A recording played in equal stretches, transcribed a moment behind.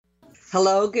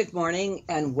Hello, good morning,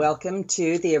 and welcome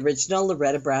to the original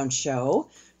Loretta Brown Show,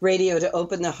 radio to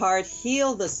open the heart,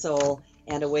 heal the soul,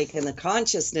 and awaken the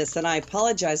consciousness. And I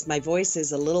apologize, my voice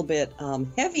is a little bit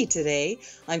heavy today.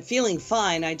 I'm feeling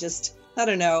fine. I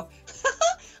don't know.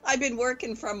 I've been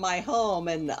working from my home,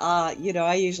 and,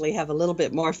 I usually have a little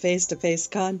bit more face-to-face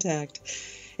contact.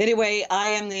 Anyway, I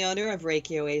am the owner of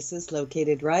Reiki Oasis,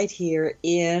 located right here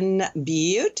in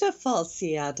beautiful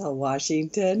Seattle,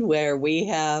 Washington, where we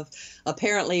have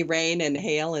apparently rain and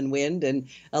hail and wind and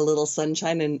a little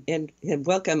sunshine and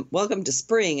welcome to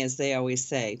spring, as they always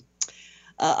say.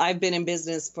 I've been in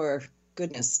business for,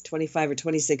 25 or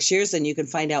 26 years, and you can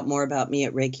find out more about me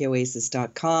at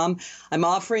ReikiOasis.com. I'm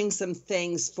offering some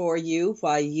things for you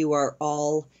while you are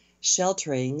all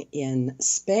sheltering in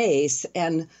space,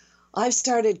 and I've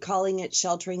started calling it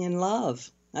sheltering in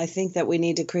love. I think that we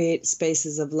need to create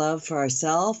spaces of love for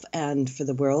ourselves and for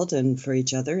the world and for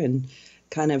each other, and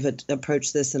kind of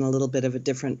approach this in a little bit of a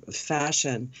different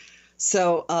fashion.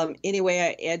 So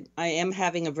anyway, I am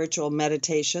having a virtual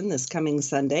meditation this coming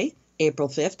Sunday, April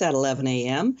 5th at 11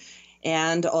 a.m.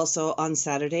 And also on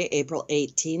Saturday, April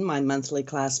 18, my monthly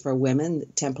class for women,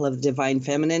 Temple of the Divine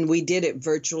Feminine. We did it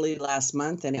virtually last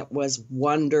month, and it was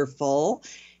wonderful.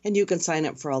 And you can sign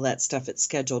up for all that stuff at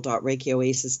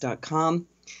schedule.reikioasis.com.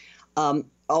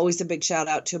 Always a big shout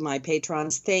out to my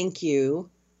patrons. Thank you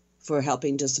for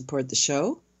helping to support the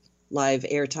show. Live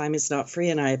airtime is not free,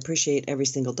 and I appreciate every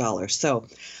single dollar. So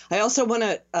I also want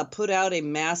to put out a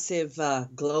massive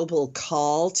global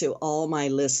call to all my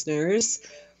listeners.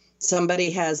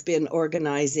 Somebody has been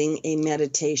organizing a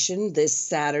meditation this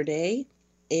Saturday,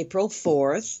 April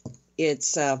 4th.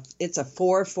 It's a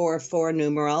 444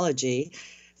 numerology.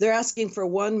 They're asking for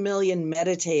 1 million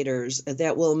meditators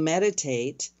that will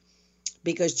meditate,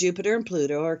 because Jupiter and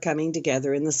Pluto are coming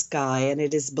together in the sky, and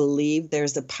it is believed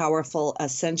there's a powerful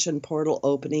ascension portal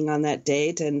opening on that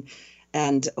date, and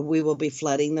we will be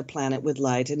flooding the planet with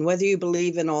light. And whether you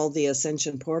believe in all the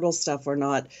ascension portal stuff or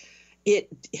not, it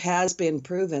has been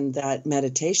proven that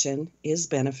meditation is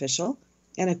beneficial.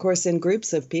 And of course, in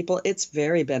groups of people, it's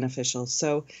very beneficial.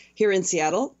 So here in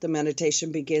Seattle, the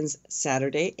meditation begins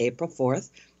Saturday, April 4th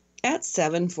at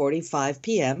 7:45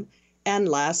 p.m. and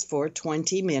lasts for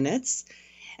 20 minutes.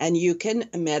 And you can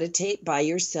meditate by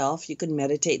yourself. You can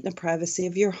meditate in the privacy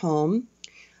of your home.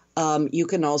 You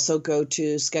can also go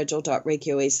to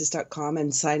schedule.reikioasis.com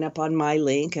and sign up on my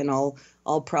link, and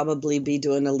I'll probably be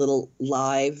doing a little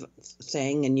live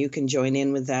thing, and you can join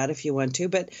in with that if you want to.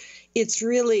 But it's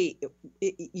really,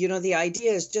 the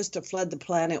idea is just to flood the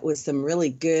planet with some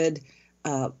really good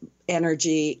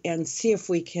energy and see if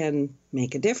we can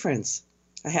make a difference.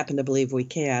 I happen to believe we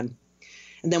can.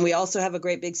 And then we also have a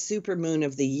great big supermoon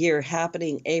of the year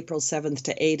happening April 7th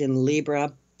to 8 in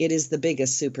Libra. It is the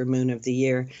biggest supermoon of the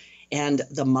year. And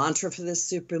the mantra for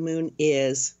this supermoon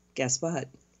is, guess what?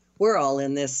 We're all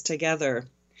in this together.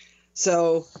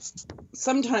 So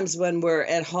sometimes when we're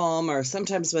at home, or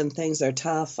sometimes when things are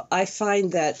tough, I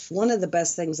find that one of the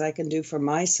best things I can do for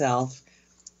myself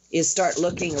is start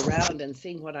looking around and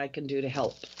seeing what I can do to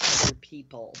help other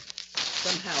people.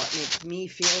 Somehow it makes me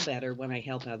feel better when I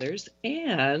help others,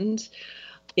 and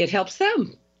it helps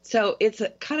them. So it's a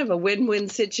kind of a win-win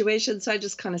situation. So I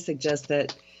just kind of suggest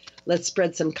that let's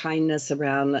spread some kindness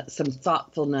around, some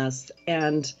thoughtfulness,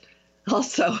 and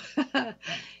also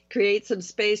create some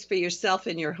space for yourself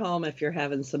in your home if you're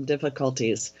having some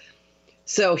difficulties.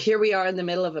 So here we are in the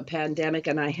middle of a pandemic,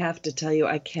 and I have to tell you,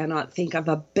 I cannot think of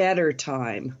a better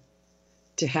time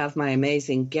to have my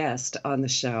amazing guest on the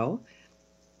show.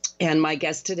 And my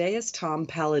guest today is Tom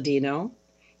Paladino.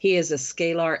 He is a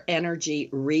scalar energy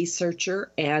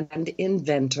researcher and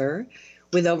inventor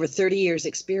with over 30 years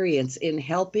experience in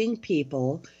helping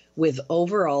people with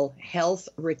overall health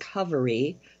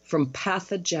recovery from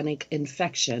pathogenic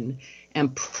infection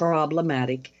and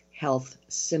problematic health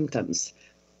symptoms.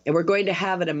 And we're going to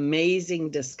have an amazing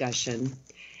discussion.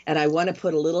 And I want to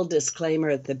put a little disclaimer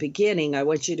at the beginning. I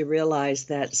want you to realize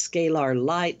that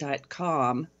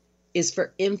scalarlight.com is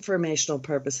for informational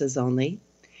purposes only.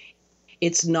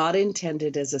 It's not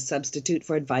intended as a substitute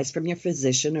for advice from your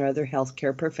physician or other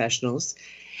healthcare professionals.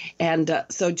 And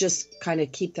so just kind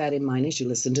of keep that in mind as you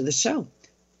listen to the show.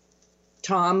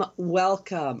 Tom,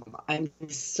 welcome. I'm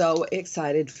so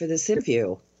excited for this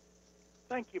interview.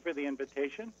 Thank you for the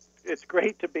invitation. It's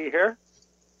great to be here.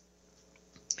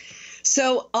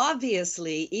 So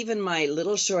obviously, even my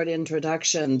little short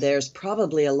introduction, there's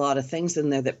probably a lot of things in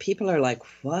there that people are like,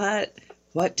 what?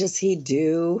 What does he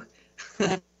do?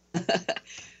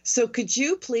 So could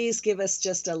you please give us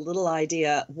just a little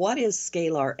idea, what is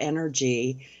scalar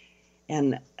energy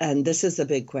And this is a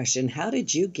big question. How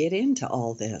did you get into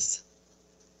all this?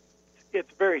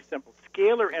 It's very simple.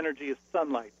 Scalar energy is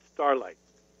sunlight, starlight.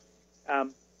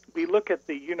 We look at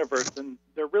the universe, and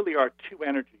there really are two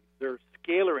energies. There's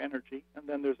scalar energy, and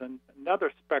then there's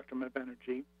another spectrum of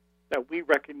energy that we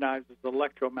recognize as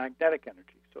electromagnetic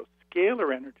energy. So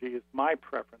scalar energy is my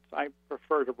preference. I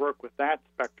prefer to work with that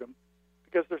spectrum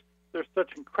because there's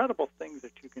such incredible things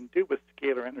that you can do with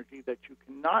scalar energy that you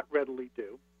cannot readily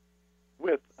do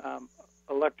with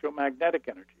electromagnetic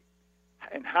energy.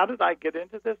 And how did I get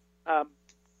into this?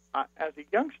 As a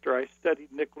youngster, I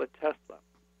studied Nikola Tesla,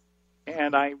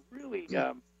 and I really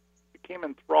became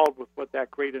enthralled with what that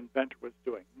great inventor was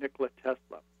doing, Nikola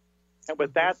Tesla. And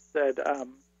with that said,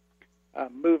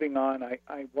 moving on,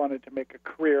 I wanted to make a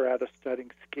career out of studying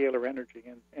scalar energy,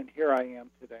 and here I am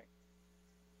today.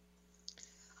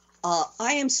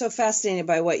 I am so fascinated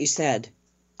by what you said.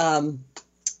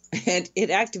 It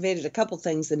activated a couple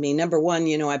things in me. Number one,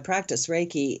 I practice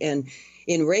Reiki, and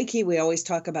in Reiki, we always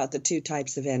talk about the two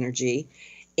types of energy.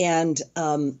 And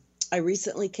I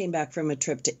recently came back from a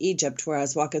trip to Egypt where I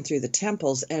was walking through the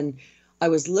temples, and I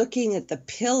was looking at the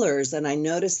pillars, and I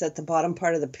noticed that the bottom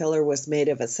part of the pillar was made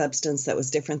of a substance that was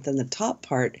different than the top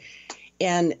part.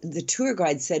 And the tour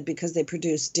guide said because they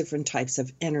produce different types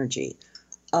of energy.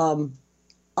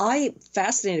 I'm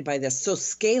fascinated by this. So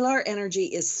scalar energy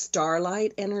is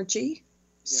starlight energy,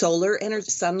 yes. Solar energy,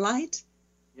 sunlight?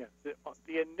 Yes.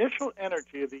 The initial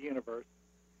energy of the universe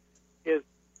is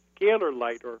scalar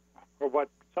light, or what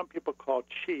some people call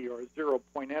chi, or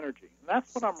zero-point energy. And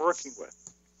that's what I'm working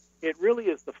with. It really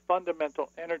is the fundamental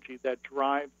energy that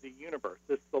drives the universe.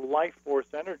 It's the life force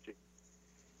energy.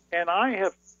 And I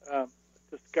have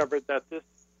discovered that this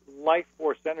life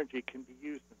force energy can be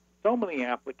used in so many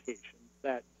applications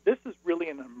that this is really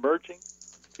an emerging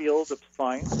field of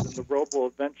science, and the world will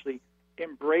eventually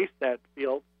embrace that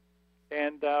field,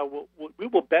 and we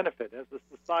will benefit as a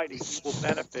society. We will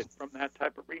benefit from that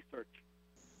type of research.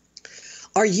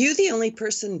 Are you the only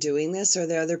person doing this, or are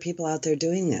there other people out there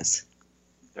doing this?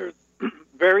 There's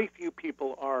very few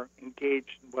people are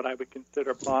engaged in what I would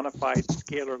consider bona fide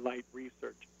scalar light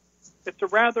research. It's a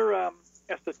rather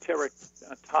esoteric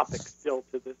topic still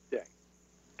to this day.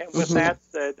 And with that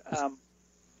said,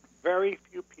 very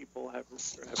few people have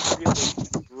really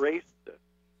embraced this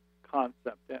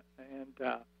concept,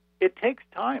 and it takes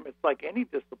time. It's like any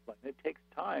discipline. It takes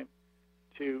time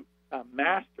to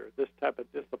master this type of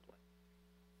discipline.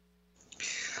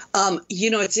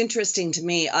 It's interesting to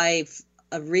me. I've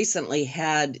recently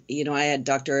had, I had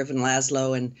Dr. Irvin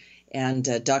Laszlo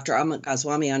and Dr. Amit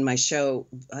Goswami on my show.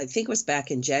 I think it was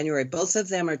back in January. Both of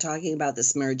them are talking about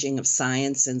this merging of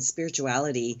science and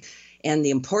spirituality and the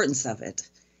importance of it.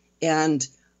 And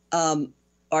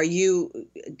are you,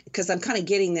 because I'm kind of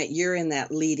getting that you're in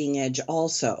that leading edge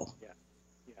also.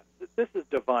 Yeah. This is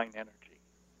divine energy.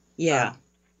 Yeah.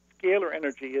 Scalar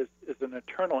energy is an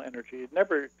eternal energy. It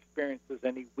never experiences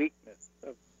any weakness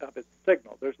of its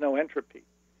signal. There's no entropy.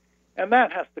 And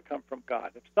that has to come from God.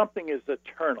 If something is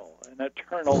eternal, an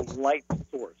eternal light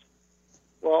source,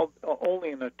 well,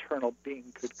 only an eternal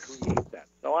being could create that.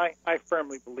 So I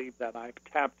firmly believe that I've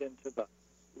tapped into the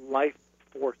life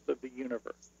force of the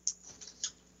universe.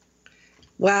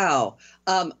 Wow.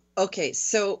 Okay,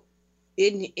 so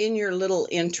in your little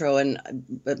intro, and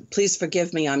please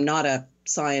forgive me, I'm not a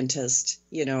scientist,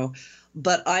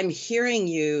 but I'm hearing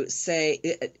you say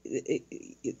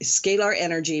scalar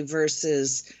energy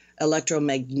versus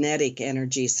electromagnetic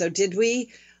energy. So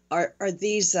are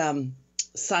these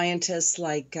scientists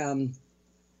like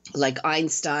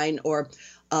Einstein, or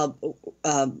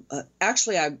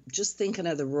actually I'm just thinking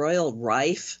of the Royal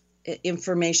Rife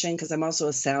information, because I'm also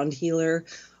a sound healer.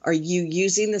 Are you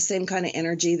using the same kind of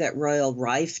energy that Royal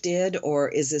Rife did, or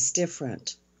is this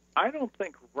different? I don't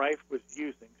think Rife was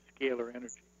using scalar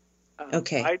energy.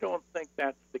 Okay. I don't think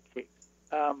that's the case.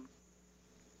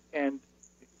 And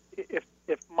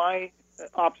if my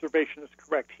observation is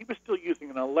correct, he was still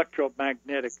using an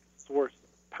electromagnetic source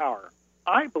of power.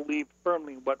 I believe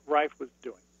firmly what Rife was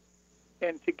doing.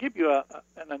 And to give you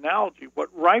an analogy, what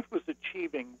Rife was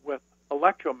achieving with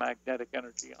electromagnetic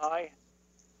energy, I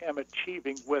am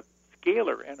achieving with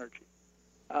scalar energy.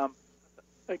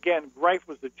 Again, Rife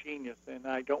was a genius, and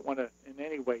I don't want to in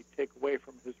any way take away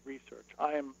from his research.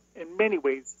 In many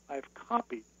ways, I've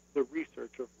copied the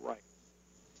research of Rife.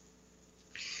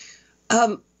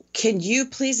 Can you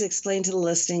please explain to the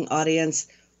listening audience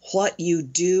what you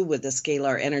do with the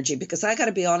scalar energy? Because I got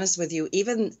to be honest with you,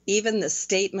 even the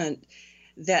statement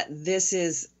that this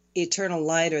is eternal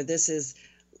light, or this is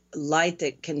light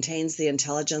that contains the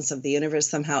intelligence of the universe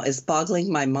somehow, is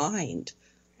boggling my mind.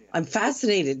 Yeah. I'm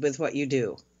fascinated with what you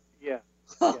do. Yeah,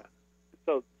 yeah.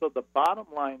 So the bottom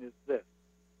line is this.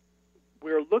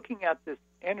 We're looking at this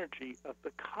energy of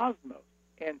the cosmos,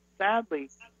 and sadly,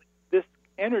 this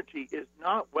energy is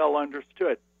not well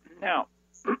understood. Now,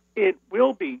 it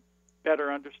will be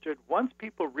better understood once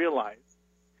people realize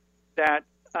that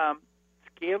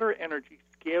scalar energy,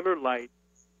 scalar light,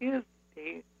 is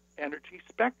a energy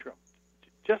spectrum,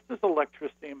 just as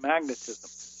electricity and magnetism.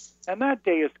 And that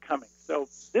day is coming. So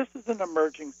this is an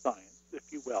emerging science,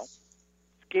 if you will.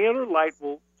 Scalar light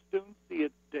will soon see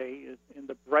its day in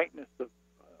the brightness of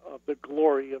the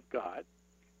glory of God.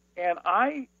 And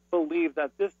I believe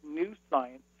that this new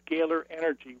science, scalar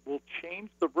energy, will change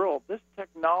the world. This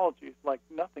technology is like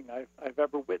nothing I've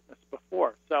ever witnessed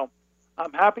before. So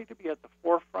I'm happy to be at the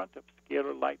forefront of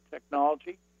scalar light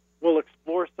technology. We'll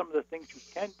explore some of the things you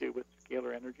can do with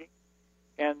scalar energy.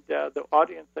 And the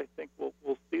audience, I think,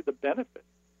 will see the benefit.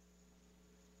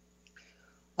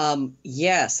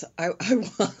 Yes,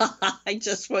 I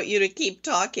just want you to keep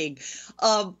talking.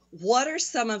 What are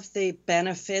some of the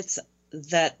benefits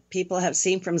that people have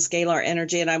seen from scalar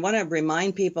energy? And I want to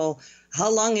remind people, how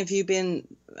long have you been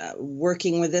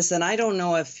working with this? And I don't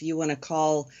know if you want to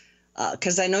call,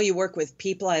 because I know you work with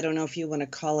people, I don't know if you want to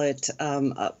call it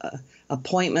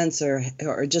appointments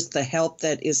or just the help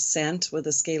that is sent with the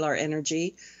scalar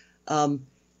energy. Yeah.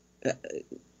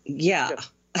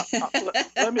 Yes.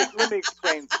 Let me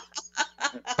explain.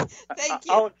 Thank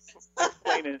you. I'll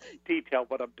explain in detail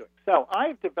what I'm doing. So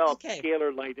I've developed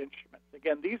scalar light instruments.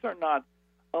 Again, these are not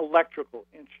electrical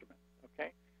instruments,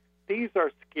 okay? These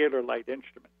are scalar light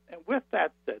instruments. And with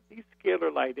that said, these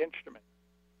scalar light instruments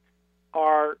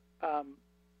are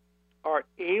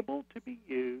able to be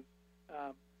used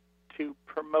to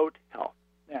promote health.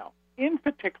 Now, in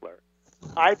particular,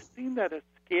 I've seen that a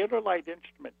scalar light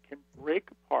instrument can break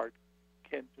apart,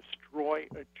 can destroy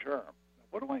a germ. Now,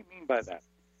 what do I mean by that?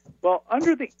 Well,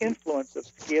 under the influence of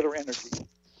scalar energy,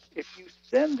 if you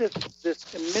send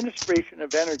this administration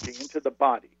of energy into the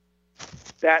body,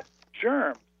 that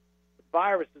germs,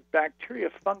 viruses, bacteria,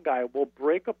 fungi will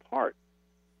break apart.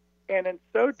 And in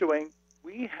so doing,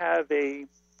 we have a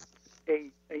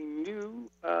new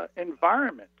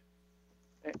environment,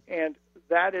 and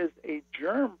that is a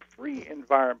germ-free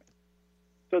environment.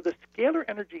 So the scalar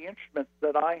energy instruments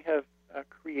that I have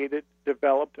created,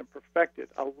 developed, and perfected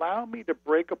allow me to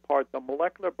break apart the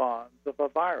molecular bonds of a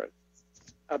virus,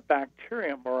 a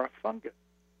bacterium, or a fungus.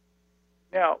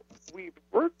 Now, we've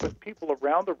worked with people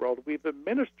around the world. We've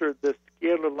administered this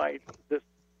scalar light, this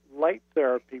light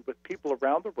therapy with people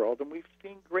around the world, and we've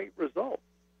seen great results.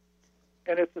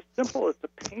 And it's as simple as a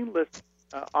painless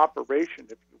operation,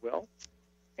 if you will.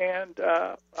 And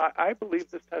I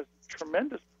believe this has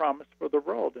tremendous promise for the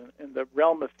world in the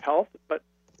realm of health, but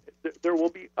there will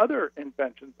be other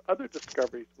inventions, other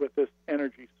discoveries with this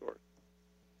energy source.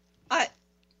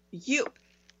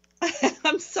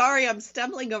 I'm sorry, I'm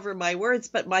stumbling over my words,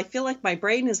 but I feel like my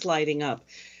brain is lighting up.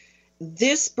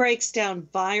 This breaks down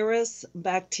virus,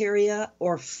 bacteria,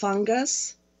 or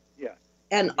fungus. Yeah.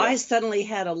 And yeah. I suddenly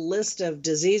had a list of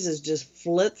diseases just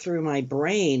flit through my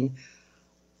brain.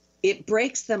 It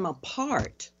breaks them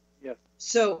apart. Yes.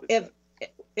 So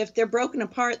if they're broken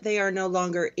apart, they are no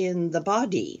longer in the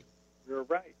body. You're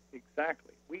right. Exactly.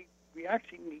 We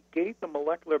actually negate the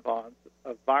molecular bonds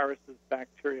of viruses,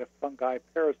 bacteria, fungi,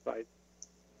 parasites,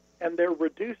 and they're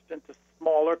reduced into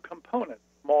smaller components,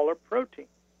 smaller proteins.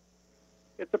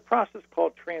 It's a process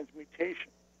called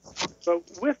transmutation. So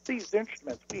with these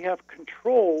instruments, we have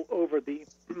control over the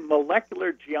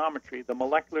molecular geometry, the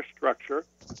molecular structure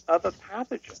of a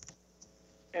pathogen.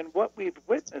 And what we've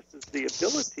witnessed is the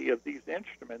ability of these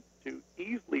instruments to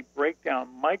easily break down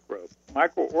microbes,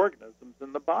 microorganisms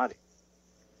in the body.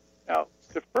 Now,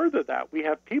 to further that, we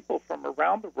have people from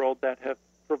around the world that have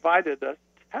provided us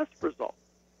test results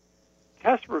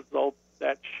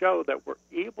that show that we're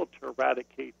able to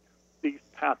eradicate these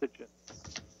pathogens.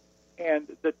 And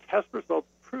the test results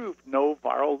prove no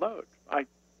viral load.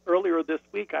 Earlier this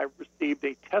week, I received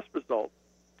a test result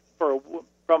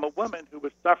from a woman who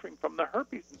was suffering from the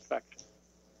herpes infection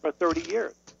for 30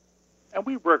 years. And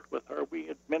we worked with her. We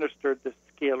administered this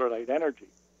scalar light energy.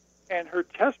 And her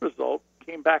test result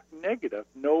came back negative,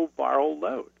 no viral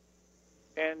load.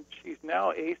 And she's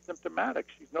now asymptomatic.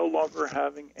 She's no longer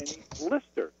having any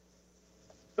blisters.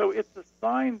 So it's a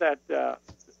sign that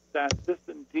this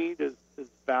indeed is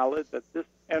valid, that this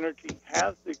energy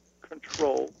has the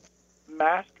control,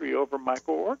 mastery over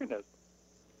microorganisms.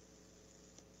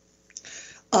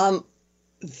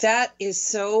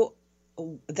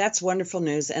 That's wonderful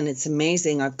news, and it's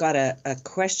amazing. I've got a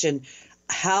question.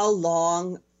 How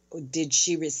long did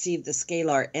she receive the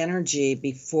scalar energy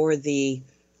before the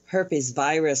herpes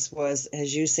virus was,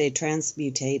 as you say,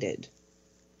 transmutated?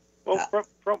 Well,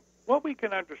 from what we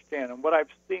can understand and what I've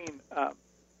seen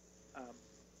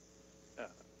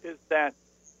is that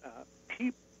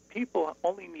people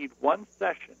only need one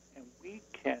session, and we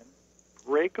can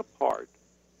break apart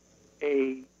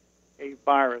a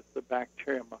virus, a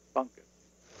bacterium, a fungus.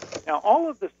 Now, all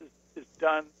of this is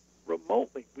done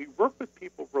remotely. We work with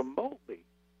people remotely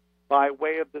by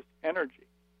way of this energy.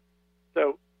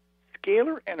 So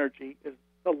scalar energy is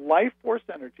the life force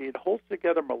energy. It holds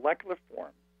together molecular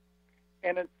forms.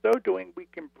 And in so doing, we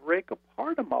can break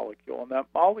apart a molecule, and that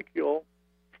molecule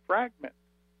fragments.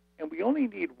 And we only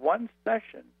need one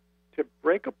session to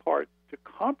break apart, to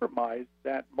compromise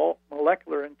that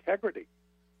molecular integrity.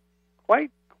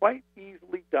 Quite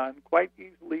easily done, quite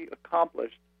easily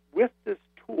accomplished with this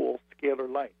tool,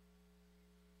 scalar light.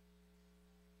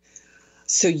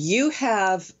 So you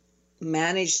have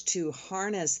managed to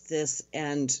harness this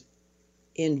and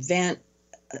invent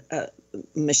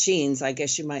machines, I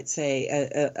guess you might say,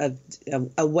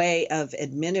 a way of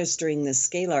administering the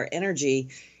scalar energy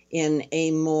in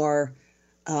a more,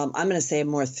 I'm going to say, a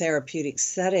more therapeutic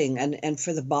setting, and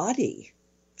for the body,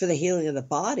 for the healing of the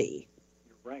body.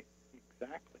 You're right,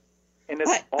 exactly. And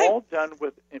it's all done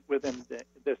within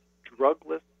this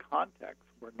drugless context.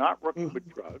 We're not working with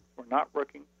drugs. We're not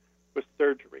working with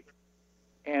surgery.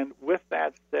 And with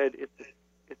that said, it's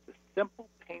a simple,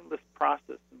 painless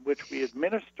process in which we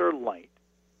administer light,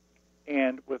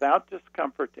 and without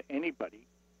discomfort to anybody,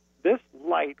 this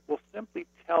light will simply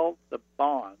tell the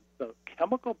bonds, the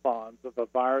chemical bonds of a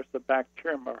virus, a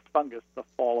bacterium, or a fungus to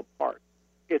fall apart.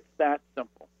 It's that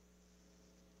simple.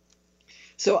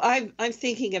 So I'm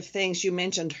thinking of things, you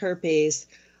mentioned herpes.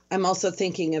 I'm also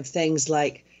thinking of things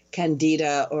like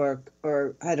candida or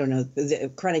I don't know, the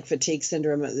chronic fatigue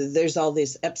syndrome. There's all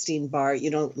these Epstein-Barr,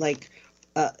 like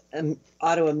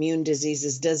autoimmune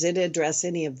diseases. Does it address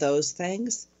any of those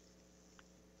things?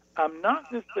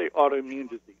 Not necessarily autoimmune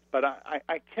disease, but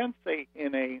I can say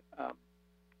in an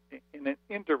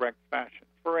indirect fashion.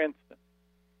 For instance,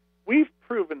 we've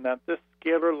proven that this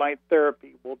scalar light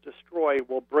therapy will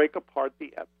break apart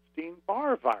the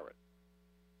Epstein-Barr virus.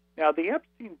 Now, the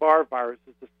Epstein-Barr virus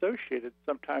is associated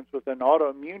sometimes with an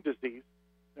autoimmune disease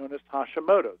known as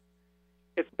Hashimoto's.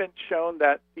 It's been shown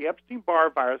that the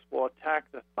Epstein-Barr virus will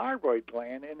attack the thyroid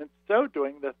gland, and in so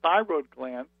doing, the thyroid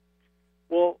gland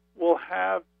will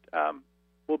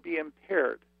be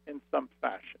impaired in some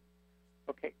fashion.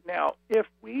 Okay, now, if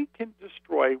we can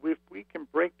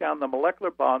break down the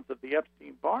molecular bonds of the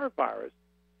Epstein-Barr virus,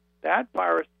 that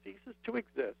virus ceases to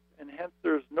exist, and hence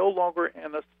there's no longer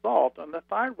an assault on the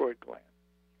thyroid gland.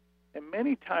 And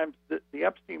many times the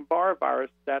Epstein-Barr virus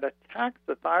that attacks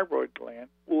the thyroid gland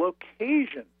will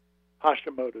occasion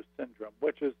Hashimoto's syndrome,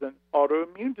 which is an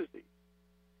autoimmune disease.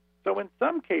 So in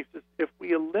some cases, if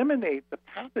we eliminate the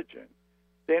pathogen,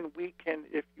 then we can,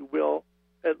 if you will,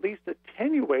 at least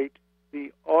attenuate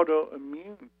the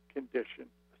autoimmune condition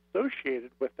associated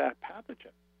with that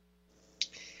pathogen.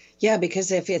 Yeah,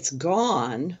 because if it's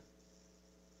gone,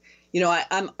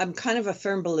 I'm kind of a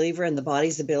firm believer in the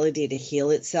body's ability to heal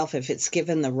itself if it's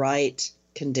given the right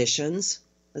conditions.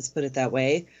 Let's put it that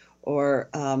way. Or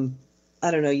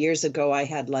I don't know. Years ago, I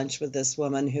had lunch with this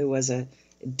woman who was a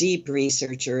deep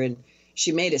researcher, and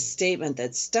she made a statement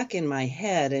that stuck in my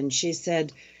head. And she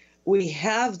said, "We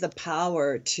have the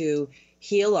power to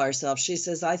heal ourselves." She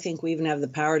says, "I think we even have the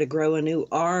power to grow a new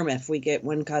arm if we get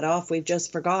one cut off. We've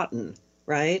just forgotten."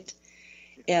 Right?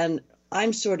 And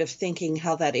I'm sort of thinking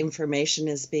how that information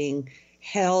is being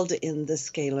held in the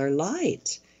scalar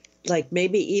light, like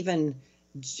maybe even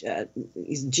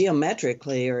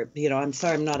geometrically, or, I'm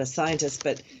sorry, I'm not a scientist,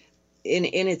 but in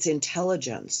its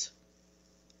intelligence,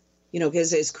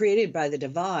 because it's created by the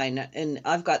divine. And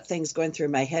I've got things going through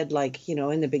my head like,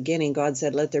 in the beginning, God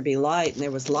said, "Let there be light," and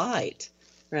there was light,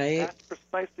 right? That's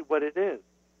precisely what it is.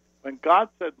 When God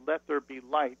said, "Let there be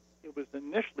light," it was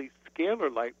initially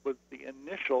scalar light was the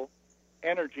initial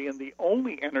energy and the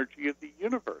only energy of the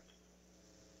universe.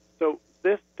 So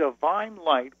this divine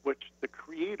light, which the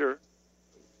Creator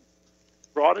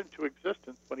brought into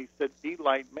existence when he said, "Be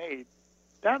light made,"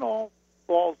 that all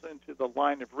falls into the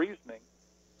line of reasoning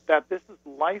that this is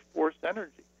life force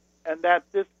energy, and that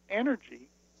this energy,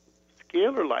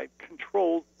 scalar light,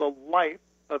 controls the life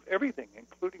of everything,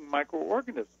 including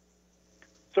microorganisms.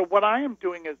 So what I am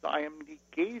doing is I am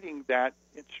negating that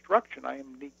instruction. I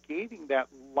am negating that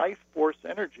life force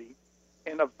energy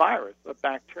in a virus, a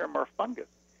bacterium, or a fungus.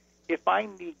 If I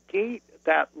negate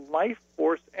that life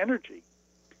force energy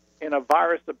in a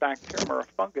virus, a bacterium, or a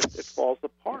fungus, it falls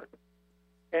apart.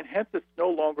 and hence it's no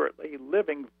longer a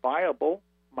living, viable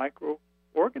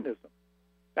microorganism.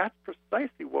 That's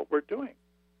precisely what we're doing.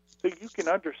 So you can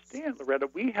understand, Loretta,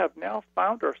 we have now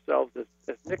found ourselves,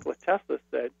 as Nikola Tesla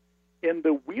said, in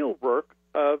the wheelwork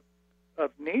of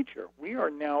nature. We are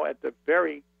now at the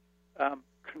very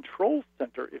control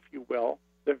center, if you will,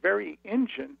 the very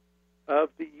engine of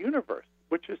the universe,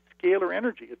 which is scalar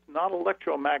energy. It's not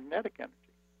electromagnetic energy.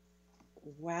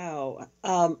 Wow.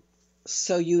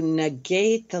 So you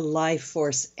negate the life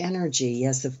force energy.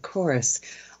 Yes, of course.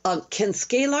 Can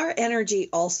scalar energy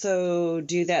also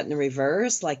do that in the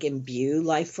reverse, like imbue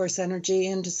life force energy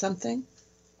into something?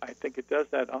 I think it does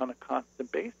that on a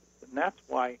constant basis, and that's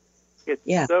why it's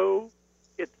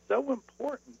so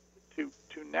important to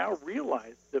now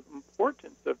realize the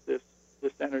importance of this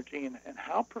energy and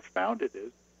how profound it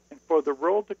is, and for the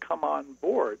world to come on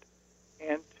board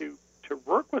and to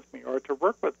work with me or to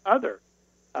work with other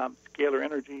scalar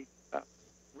energy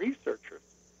researchers.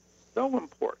 So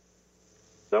important.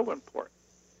 So important.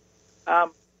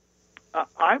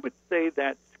 I would say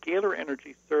that scalar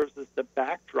energy serves as the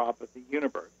backdrop of the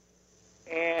universe.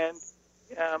 And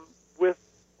with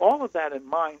all of that in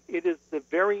mind, it is the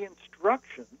very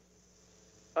instructions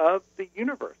of the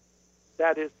universe.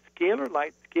 That is, scalar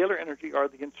light, scalar energy are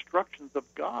the instructions of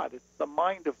God. It's the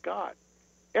mind of God.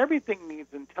 Everything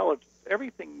needs intelligence.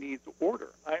 Everything needs order.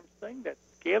 I'm saying that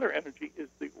scalar energy is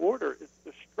the order, is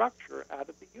the structure out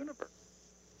of the universe.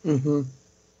 Mm-hmm.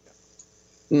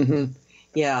 Mm-hmm.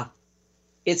 Yeah.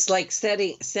 It's like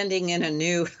sending in a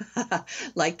new,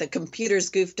 like the computer's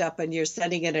goofed up and you're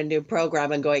sending in a new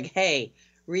program and going, hey,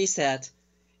 reset.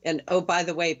 And, oh, by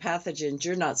the way, pathogens,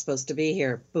 you're not supposed to be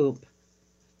here. Boom.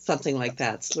 Something like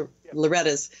that. It's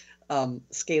Loretta's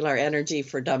Scalar Energy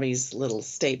for Dummies little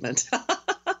statement.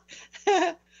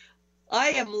 I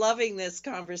am loving this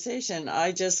conversation.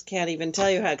 I just can't even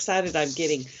tell you how excited I'm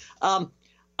getting.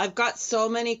 I've got so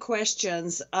many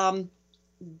questions.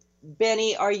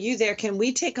 Benny, are you there? Can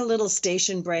we take a little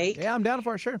station break? Yeah, I'm down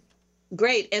for it, sure.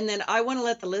 Great. And then I want to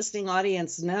let the listening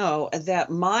audience know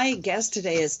that my guest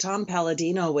today is Tom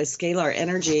Paladino with Scalar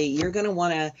Energy. You're going to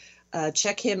want to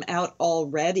check him out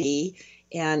already.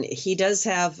 And he does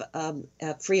have a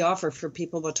free offer for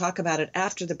people. We'll talk about it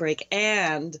after the break.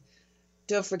 And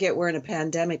don't forget, we're in a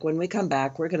pandemic. When we come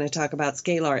back, we're going to talk about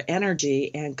scalar energy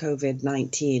and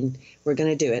COVID-19. We're going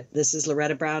to do it. This is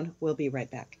Loretta Brown. We'll be right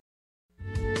back.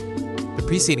 The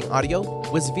preceding audio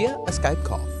was via a Skype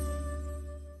call.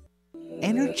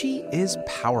 Energy is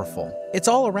powerful. It's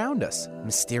all around us,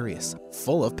 mysterious,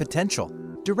 full of potential.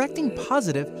 Directing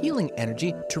positive, healing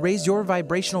energy to raise your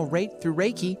vibrational rate through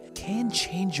Reiki can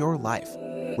change your life.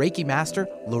 Reiki Master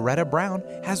Loretta Brown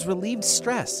has relieved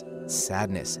stress,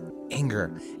 sadness,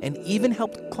 anger, and even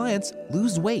helped clients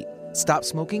lose weight, stop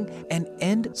smoking, and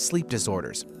end sleep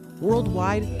disorders.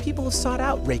 Worldwide, people have sought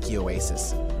out Reiki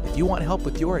Oasis. If you want help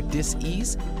with your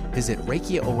dis-ease, visit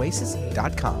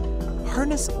ReikiOasis.com.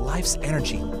 Harness life's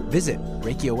energy. Visit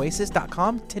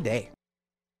ReikiOasis.com today.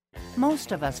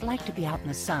 Most of us like to be out in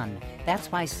the sun. That's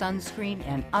why sunscreen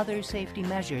and other safety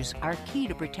measures are key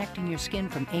to protecting your skin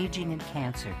from aging and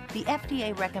cancer. The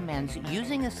FDA recommends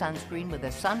using a sunscreen with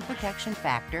a sun protection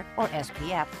factor, or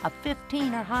SPF, of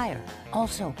 15 or higher.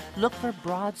 Also, look for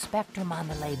broad spectrum on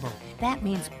the label. That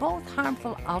means both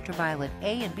harmful ultraviolet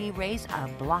A and B rays are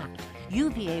blocked.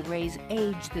 UVA rays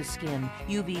age the skin,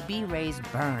 UVB rays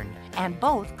burn, and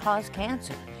both cause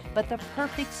cancer. But the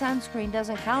perfect sunscreen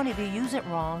doesn't count if you use it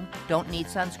wrong. Don't need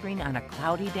sunscreen on a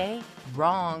cloudy day?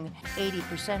 Wrong.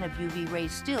 80% of UV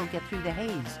rays still get through the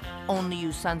haze. Only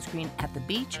use sunscreen at the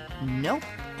beach? Nope.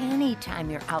 Anytime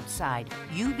you're outside,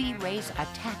 UV rays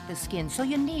attack the skin, so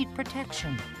you need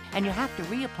protection. And you have to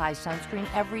reapply sunscreen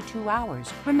every 2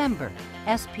 hours. Remember,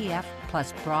 SPF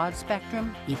plus broad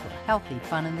spectrum equal healthy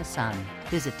fun in the sun.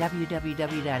 Visit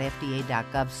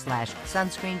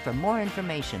www.fda.gov/sunscreen for more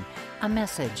information. A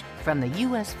message from the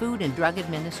U.S. Food and Drug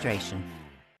Administration.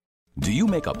 Do you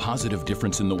make a positive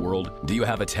difference in the world? Do you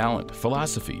have a talent,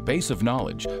 philosophy, base of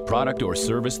knowledge, product or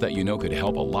service that you know could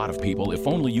help a lot of people if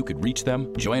only you could reach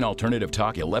them? Join Alternative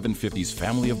Talk 1150's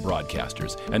family of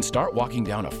broadcasters and start walking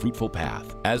down a fruitful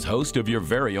path. As host of your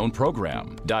very own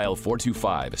program, dial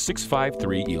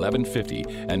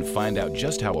 425-653-1150 and find out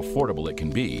just how affordable it can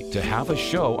be to have a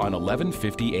show on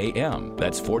 1150 AM.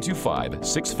 That's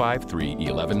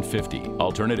 425-653-1150.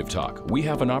 Alternative Talk, we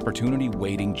have an opportunity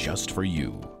waiting just for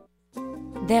you.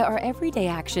 There are everyday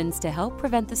actions to help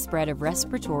prevent the spread of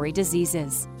respiratory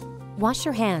diseases. Wash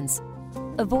your hands.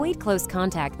 Avoid close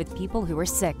contact with people who are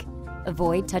sick.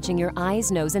 Avoid touching your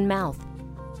eyes, nose, and mouth.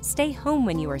 Stay home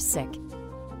when you are sick.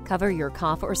 Cover your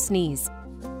cough or sneeze.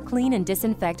 clean and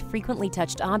disinfect frequently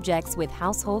touched objects with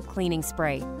household cleaning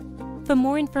spray. For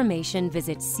more information,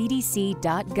 visit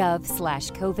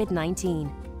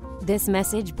cdc.gov/COVID-19. This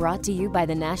message brought to you by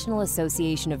the National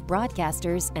Association of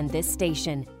Broadcasters and this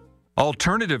station.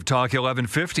 Alternative Talk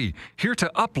 1150, here to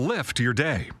uplift your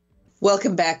day.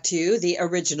 Welcome back to the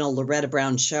original Loretta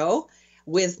Brown Show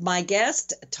with my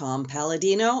guest, Tom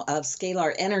Paladino of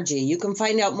Scalar Energy. You can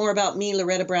find out more about me,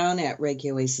 Loretta Brown, at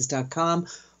ReikiOasis.com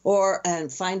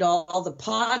and find all the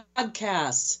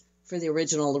podcasts for the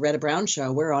original Loretta Brown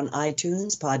Show. We're on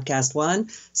iTunes, Podcast One,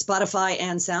 Spotify,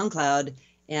 and SoundCloud,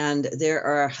 and there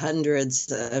are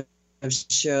hundreds of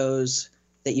shows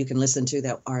that you can listen to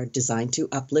that are designed to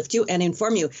uplift you and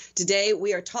inform you. Today,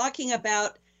 we are talking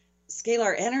about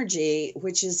Scalar Energy,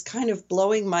 which is kind of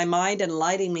blowing my mind and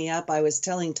lighting me up. I was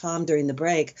telling Tom during the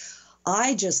break,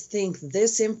 I just think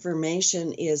this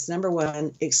information is, number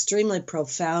one, extremely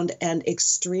profound and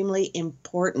extremely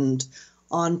important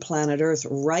on planet Earth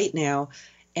right now.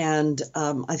 And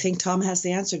I think Tom has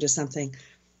the answer to something.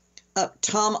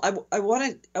 Tom, I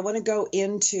want to go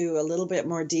into a little bit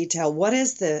more detail. What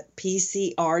is the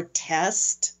PCR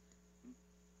test?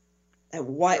 And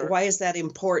why is that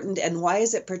important? And why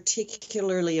is it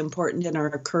particularly important in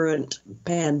our current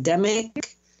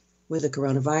pandemic with the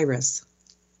coronavirus?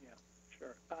 Yeah,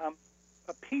 sure.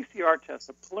 A PCR test,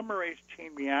 a polymerase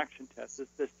chain reaction test, is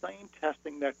the same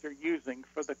testing that they're using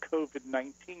for the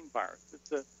COVID-19 virus.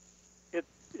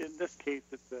 In this case,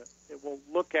 it will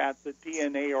look at the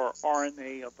DNA or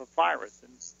RNA of a virus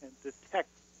and detect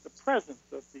the presence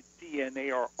of the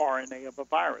DNA or RNA of a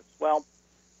virus. Well,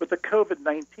 with the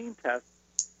COVID-19 test,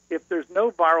 if there's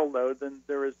no viral load, then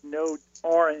there is no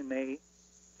RNA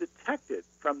detected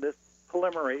from this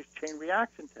polymerase chain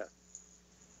reaction test.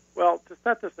 Well, to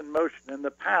set this in motion, in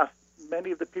the past,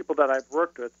 many of the people that I've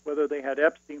worked with, whether they had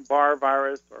Epstein-Barr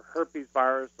virus or herpes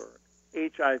virus or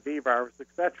HIV virus,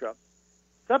 etc.,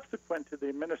 subsequent to the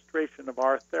administration of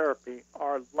our therapy,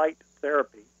 our light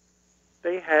therapy,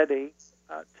 they had a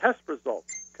test result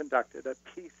conducted, a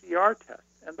PCR test.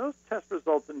 And those test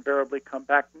results invariably come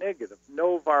back negative.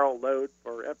 No viral load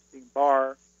for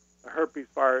Epstein-Barr, herpes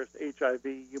virus, HIV,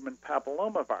 human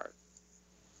papillomavirus.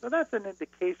 So that's an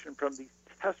indication from these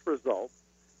test results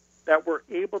that we're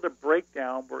able to break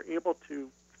down, we're able to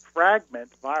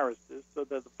fragment viruses so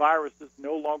that the viruses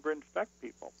no longer infect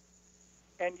people.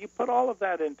 And you put all of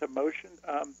that into motion,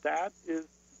 that is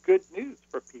good news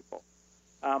for people.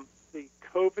 The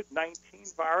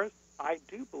COVID-19 virus, I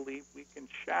do believe we can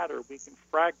shatter, we can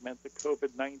fragment the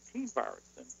COVID-19 virus.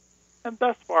 And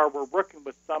thus far, we're working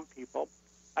with some people.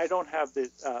 I don't have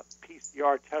the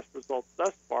PCR test results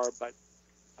thus far, but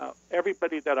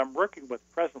everybody that I'm working with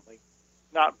presently,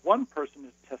 not one person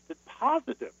is tested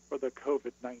positive for the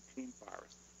COVID-19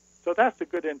 virus. So that's a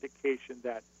good indication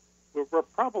that we're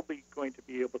probably going to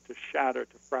be able to shatter,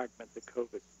 to fragment the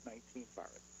COVID-19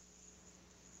 virus.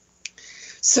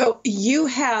 So you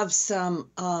have some,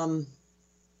 I'm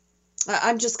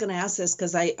just going to ask this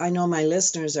because I know my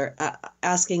listeners are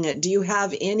asking it. Do you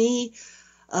have any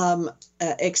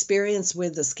experience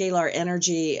with the Scalar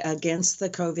Energy against the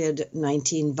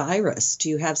COVID-19 virus? Do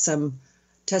you have some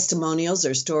testimonials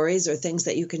or stories or things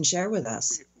that you can share with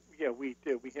us? Yeah, we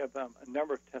do. We have a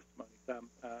number of testimonies.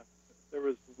 There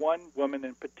was one woman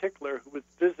in particular who was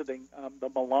visiting the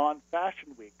Milan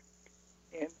Fashion Week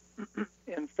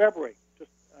in February,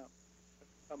 just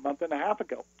a month and a half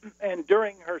ago. And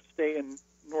during her stay in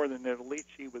northern Italy,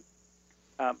 she was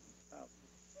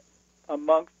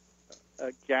amongst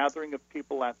a gathering of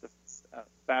people at the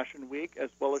Fashion Week,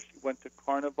 as well as she went to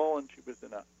Carnival, and she was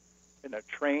in a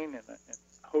train and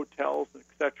hotels,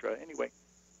 etc. Anyway,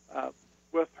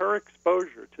 with her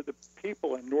exposure to the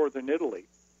people in northern Italy,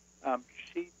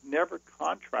 she never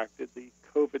contracted the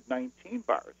COVID-19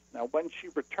 virus. Now, when she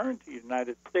returned to the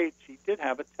United States, she did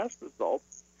have a test result,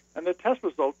 and the test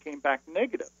result came back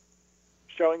negative,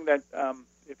 showing that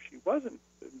if she wasn't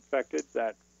infected,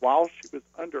 that while she was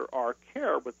under our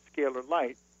care with Scalar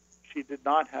Light, she did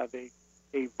not have a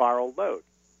viral load.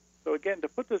 So again, to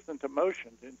put this into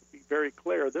motion, and to be very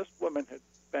clear, this woman had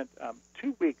spent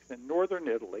 2 weeks in northern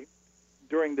Italy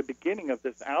during the beginning of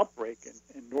this outbreak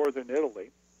in northern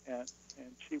Italy, and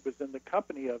she was in the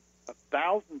company of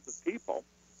thousands of people.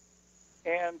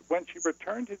 And when she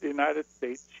returned to the United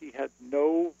States, she had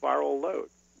no viral load,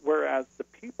 whereas the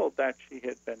people that she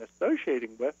had been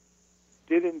associating with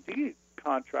did indeed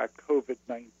contract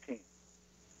COVID-19.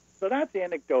 So that's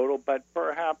anecdotal, but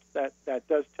perhaps that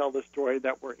does tell the story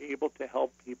that we're able to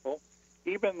help people,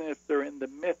 even if they're in the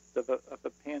midst of a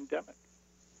pandemic.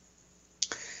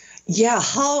 Yeah,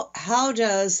 how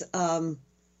does,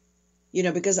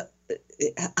 because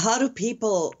how do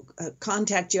people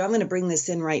contact you? I'm going to bring this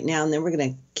in right now, and then we're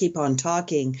going to keep on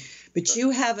talking. But you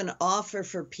have an offer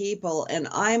for people, and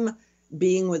I'm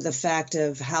being with the fact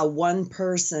of how one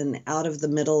person out of the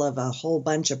middle of a whole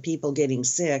bunch of people getting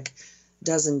sick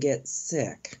doesn't get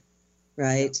sick,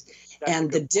 right? Yeah,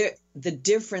 and the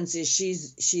difference is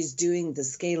she's doing the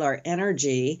scalar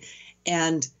energy,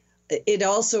 and it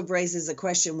also raises a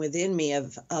question within me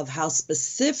of how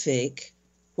specific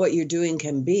what you're doing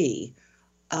can be.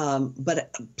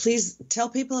 But please tell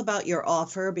people about your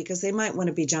offer, because they might want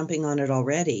to be jumping on it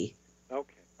already.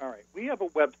 Okay, all right. We have a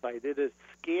website. It is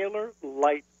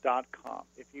scalarlight.com.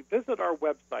 If you visit our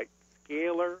website,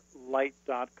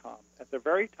 scalarlight.com, at the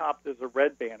very top there's a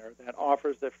red banner that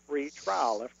offers a free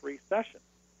trial, a free session.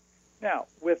 Now,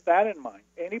 with that in mind,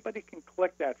 anybody can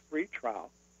click that free trial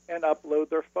and upload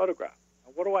their photograph.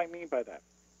 Now, what do I mean by that?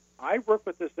 I work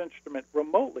with this instrument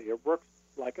remotely. It works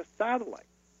like a satellite.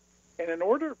 And in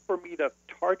order for me to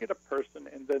target a person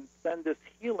and then send this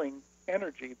healing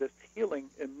energy, this healing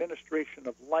administration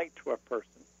of light to a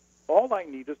person, all I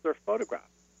need is their photograph.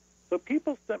 So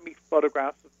people send me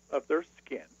photographs of their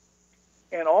skin,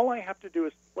 and all I have to do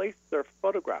is place their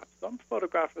photograph, some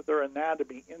photograph of their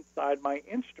anatomy, inside my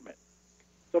instrument.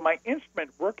 So my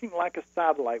instrument, working like a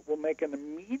satellite, will make an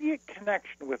immediate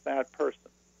connection with that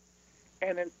person.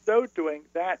 And in so doing,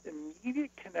 that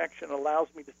immediate connection allows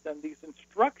me to send these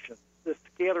instructions, the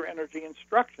scalar energy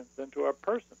instructions, into a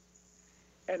person.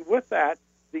 And with that,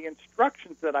 the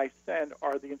instructions that I send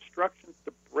are the instructions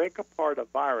to break apart a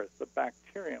virus, a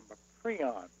bacterium, a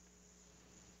prion,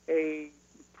 a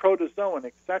protozoan,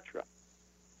 etc.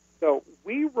 So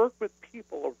we work with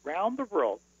people around the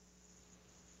world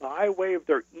by way of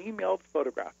their emailed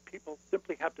photograph. People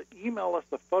simply have to email us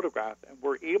a photograph, and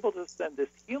we're able to send this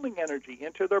healing energy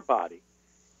into their body.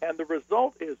 And the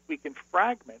result is we can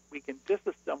fragment, we can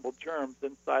disassemble germs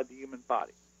inside the human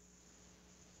body.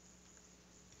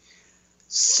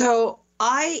 So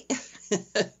I'm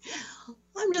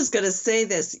just going to say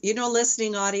this,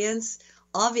 listening audience,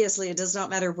 obviously it does not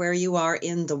matter where you are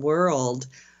in the world,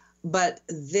 but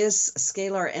this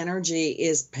scalar energy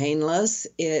is painless.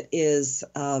 It is,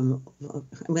 I'm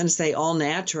going to say, all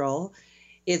natural.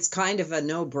 It's kind of a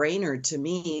no-brainer to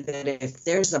me that if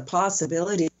there's a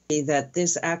possibility that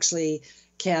this actually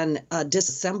can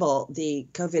disassemble the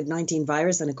COVID-19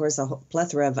 virus and, of course, a whole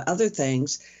plethora of other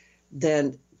things,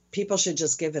 then people should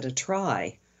just give it a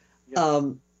try.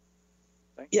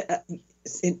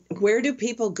 Where do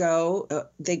people go?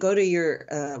 They go to your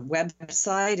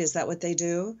website. Is that what they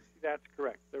do? That's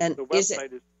correct. And the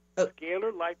website is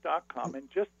scalarlight.com,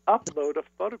 and just upload a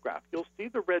photograph. You'll see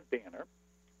the red banner.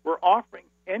 We're offering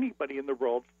anybody in the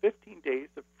world 15 days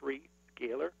of free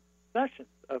scalar sessions.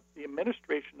 Of the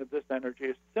administration of this energy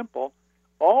is simple.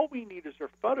 All we need is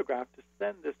your photograph to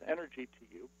send this energy to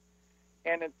you.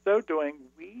 And in so doing,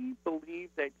 we believe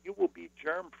that you will be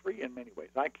germ-free in many ways.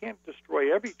 I can't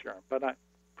destroy every germ, but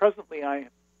presently I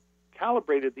have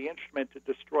calibrated the instrument to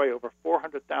destroy over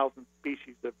 400,000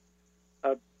 species of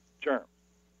germs.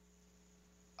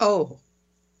 Oh,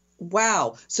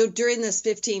 wow. So during this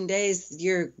 15 days,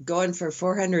 you're going for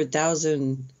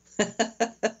 400,000.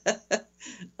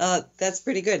 That's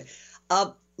pretty good.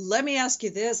 Let me ask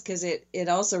you this, because it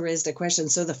also raised a question.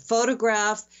 So the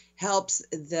photograph helps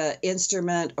the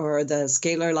instrument or the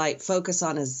scalar light focus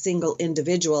on a single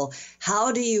individual.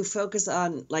 How do you focus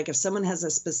on, like, if someone has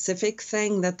a specific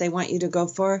thing that they want you to go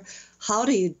for, how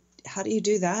do you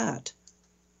do that?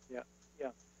 Yeah.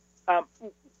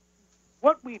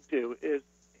 What we do is,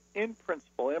 in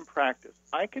principle, in practice,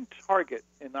 I can target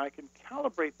and I can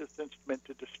calibrate this instrument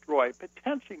to destroy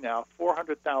potentially now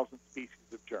 400,000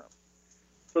 species of germs.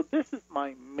 So this is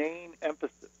my main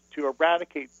emphasis, to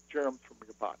eradicate germs from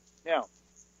your body. Now,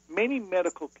 many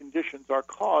medical conditions are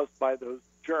caused by those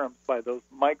germs, by those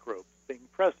microbes being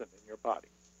present in your body.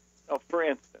 Now, for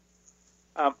instance,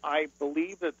 I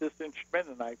believe that this instrument,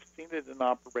 and I've seen it in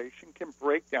operation, can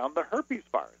break down the herpes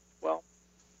virus. Well,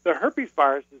 the herpes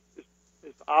virus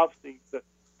is obviously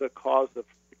the cause of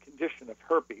the condition of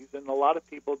herpes, and a lot of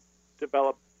people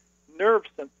develop nerve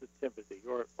sensitivity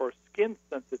or skin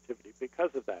sensitivity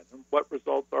because of that, and what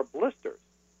results are blisters.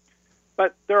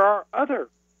 But there are other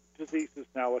diseases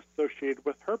now associated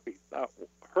with herpes.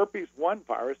 Herpes 1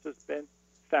 virus has been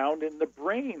found in the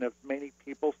brain of many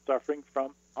people suffering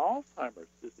from Alzheimer's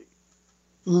disease.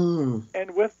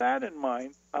 And with that in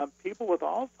mind, people with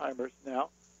Alzheimer's now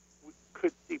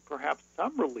could see perhaps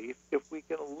some relief if we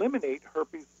can eliminate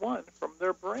herpes 1 from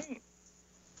their brain.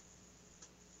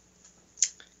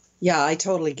 Yeah, I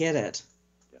totally get it.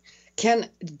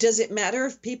 Does it matter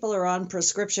if people are on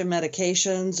prescription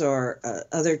medications or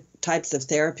other types of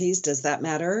therapies? Does that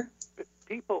matter?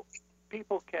 People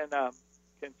can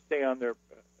stay on their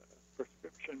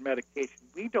prescription medication.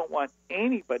 We don't want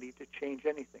anybody to change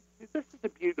anything. This is the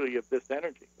beauty of this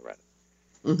energy, Loretta.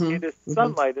 Mm-hmm. It is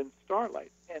sunlight and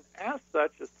starlight, and as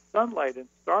such, as sunlight and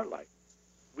starlight,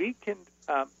 we can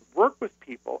work with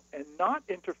people and not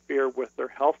interfere with their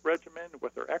health regimen,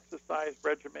 with their exercise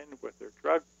regimen, with their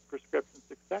drug prescriptions,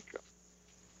 etc.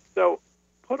 So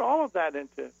put all of that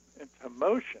into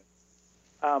motion.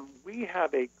 We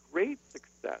have a great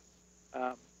success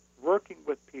working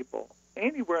with people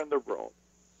anywhere in the world,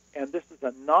 and this is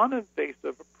a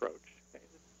non-invasive approach.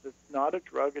 It's not a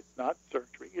drug, it's not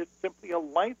surgery, it's simply a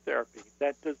light therapy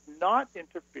that does not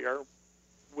interfere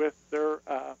with their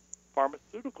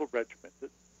pharmaceutical regimen.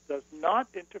 It does not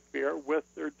interfere with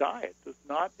their diet, does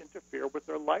not interfere with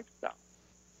their lifestyle.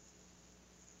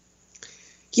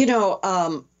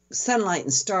 Sunlight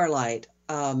and starlight,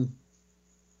 I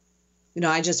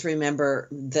just remember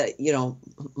that,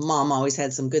 Mom always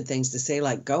had some good things to say,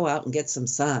 like go out and get some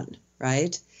sun,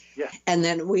 right? Yeah. And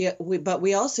then we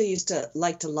also used to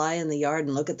like to lie in the yard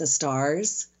and look at the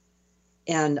stars.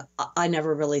 And I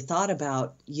never really thought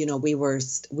about, we were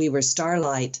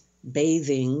starlight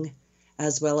bathing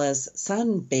as well as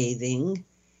sunbathing.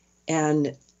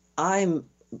 And I'm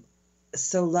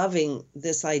so loving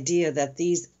this idea that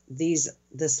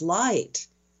this light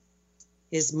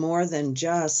is more than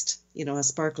just, a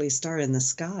sparkly star in the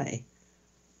sky.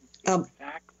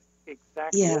 Exactly.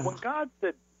 Yeah. Well, when God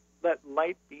said, "Let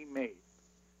light be made,"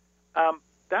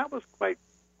 that was quite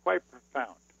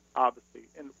profound, obviously.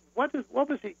 And what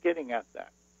was he getting at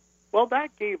that? Well,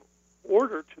 that gave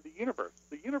order to the universe.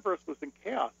 The universe was in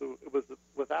chaos. It was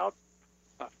without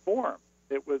form.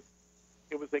 It was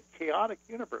a chaotic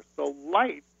universe. So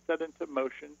light set into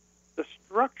motion the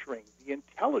structuring, the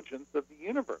intelligence of the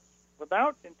universe.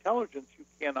 Without intelligence, you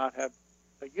cannot have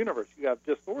a universe. You have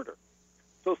disorder.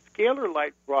 So scalar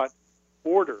light brought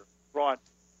order, brought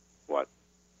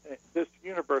this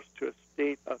universe to a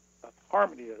state of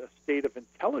harmony, a state of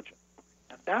intelligence.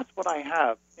 And that's what I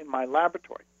have in my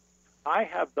laboratory. I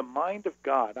have the mind of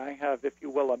God. I have, if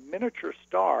you will, a miniature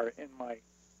star in my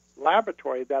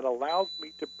laboratory that allows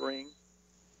me to bring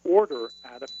order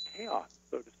out of chaos,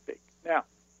 so to speak. Now,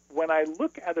 when I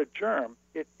look at a germ,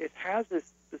 it has a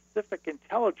specific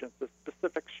intelligence, a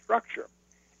specific structure.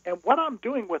 And what I'm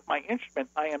doing with my instrument,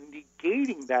 I am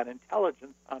negating that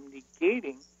intelligence. I'm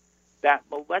negating that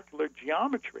molecular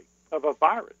geometry of a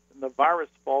virus, and the virus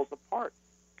falls apart.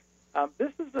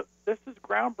 This is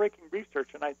groundbreaking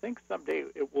research, and I think someday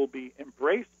it will be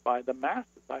embraced by the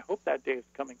masses. I hope that day is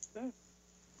coming soon.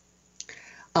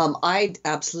 I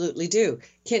absolutely do.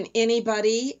 Can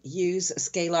anybody use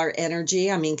scalar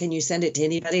energy? I mean, can you send it to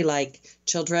anybody, like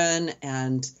children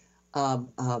and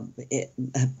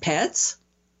pets?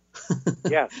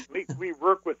 Yes, we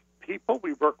work with people.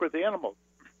 We work with animals.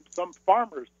 Some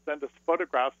farmers send us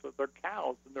photographs of their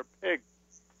cows and their pigs.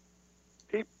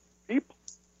 People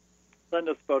send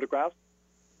us photographs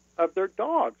of their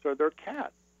dogs or their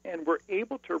cats, and we're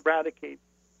able to eradicate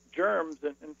germs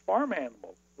in farm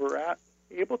animals. We're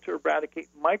able to eradicate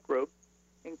microbes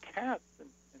in cats and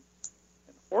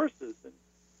horses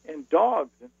and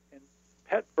dogs and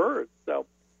pet birds. So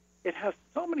it has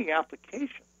so many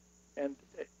applications. And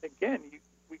again,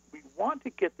 we want to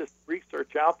get this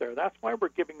research out there. That's why we're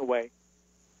giving away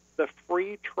the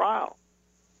free trial.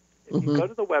 If you go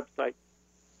to the website,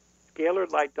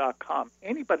 scalarlight.com,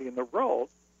 anybody in the world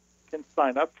can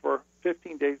sign up for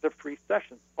 15 days of free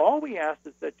sessions. All we ask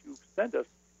is that you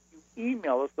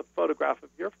email us a photograph of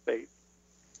your face,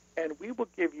 and we will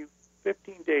give you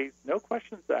 15 days, no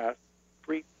questions asked,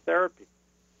 free therapy.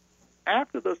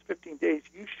 After those 15 days,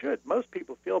 most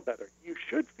people feel better. You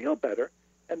should feel better,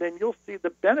 and then you'll see the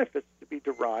benefits to be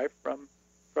derived from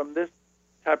this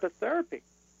type of therapy.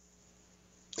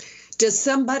 Does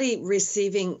somebody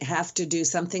receiving have to do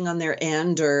something on their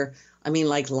end, or,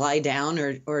 like lie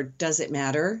down, or does it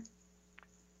matter?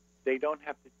 They don't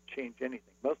have to change anything.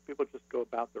 Most people just go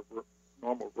about their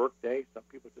normal work day. Some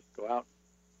people just go out,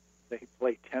 they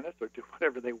play tennis or do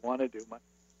whatever they want to do.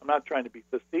 I'm not trying to be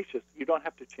facetious. You don't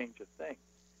have to change a thing.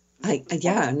 I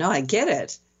get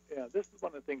it. Yeah, this is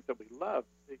one of the things that we love.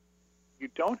 You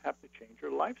don't have to change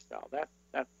your lifestyle.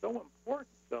 That's so important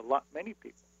to many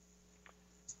people.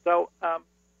 So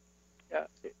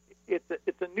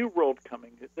it's a new world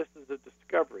coming. This is a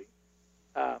discovery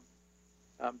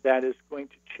that is going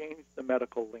to change the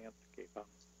medical landscape.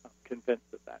 I'm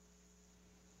convinced of that.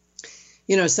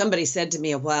 You know, somebody said to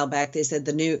me a while back, they said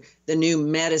the new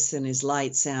medicine is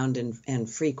light, sound, and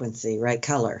frequency, right?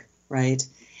 Color, right?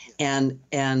 And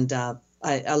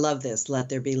I love this. Let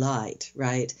there be light,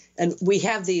 right? And we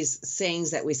have these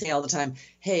sayings that we say all the time.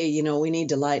 Hey, you know, we need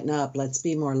to lighten up. Let's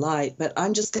be more light. But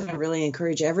I'm just going to really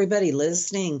encourage everybody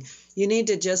listening. You need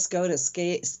to just go to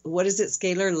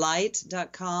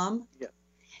scalarlight.com. Yes.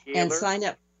 And sign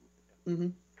up. Mm-hmm.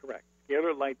 Correct.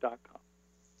 Scalarlight.com.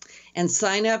 And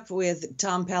sign up with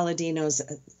Tom Paladino's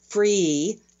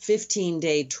free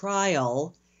 15-day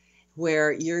trial,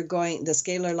 where the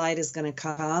Scalar Light is going to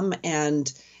come,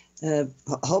 and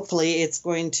hopefully it's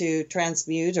going to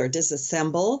transmute or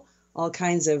disassemble all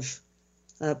kinds of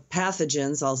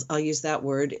pathogens. I'll use that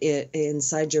word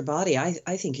inside your body.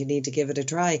 I think you need to give it a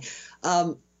try.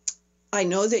 I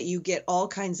know that you get all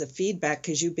kinds of feedback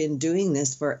because you've been doing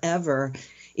this forever.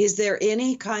 Is there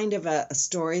any kind of a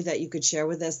story that you could share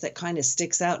with us that kind of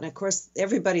sticks out? And of course,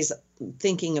 everybody's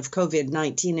thinking of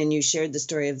COVID-19, and you shared the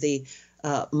story of the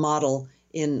model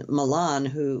in Milan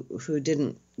who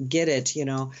didn't get it, you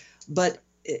know. But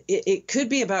it could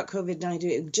be about COVID-19.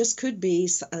 It just could be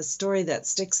a story that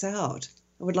sticks out.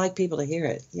 I would like people to hear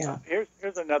it. Yeah.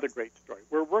 Here's another great story.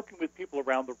 We're working with people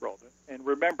around the world. And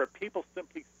remember, people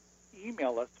simply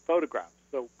email us photographs,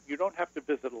 so you don't have to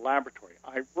visit a laboratory.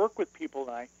 I work with people,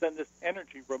 and I send this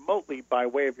energy remotely by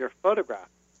way of your photograph.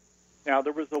 Now,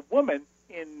 there was a woman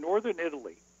in northern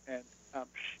Italy, and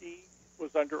she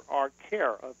was under our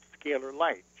care of Scalar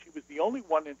Light. She was the only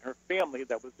one in her family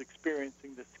that was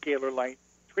experiencing the Scalar Light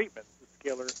treatment, the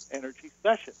Scalar energy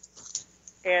session.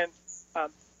 And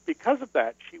because of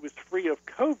that, she was free of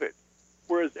COVID,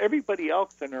 whereas everybody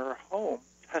else in her home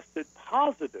tested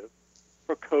positive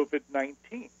for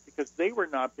COVID-19 because they were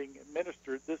not being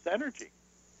administered this energy.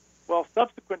 Well,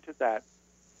 subsequent to that,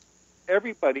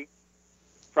 everybody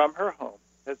from her home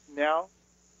has now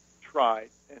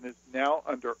tried and is now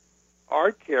under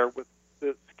our care with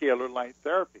the Scalar Light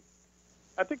therapy.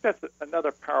 I think that's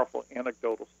another powerful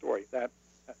anecdotal story, that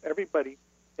everybody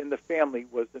in the family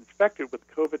was infected with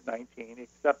COVID-19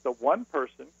 except the one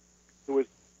person who was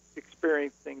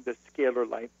experiencing the Scalar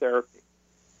Light therapy.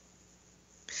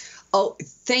 Oh,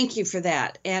 thank you for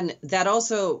that. And that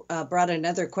also brought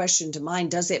another question to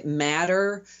mind. Does it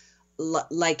matter,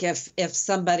 like if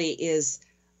somebody is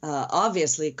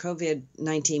obviously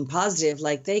COVID-19 positive,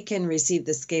 like they can receive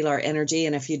the Scalar energy,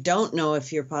 and if you don't know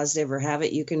if you're positive or have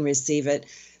it, you can receive it.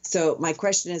 So my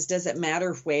question is, does it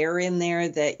matter where in there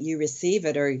that you receive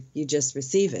it, or you just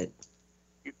receive it?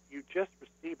 You just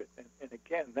receive it. And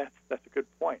again, that's a good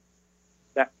point.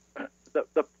 That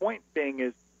the point being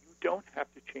is, you don't have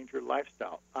to change your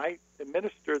lifestyle. I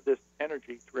administer this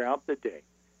energy throughout the day,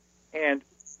 and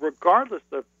regardless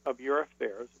of your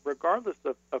affairs, regardless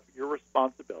of your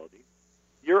responsibilities,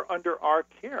 you're under our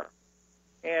care.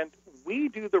 And we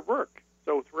do the work.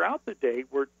 So throughout the day,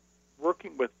 we're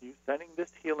working with you, sending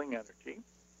this healing energy.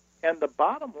 And the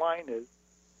bottom line is,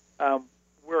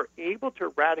 we're able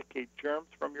to eradicate germs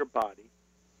from your body,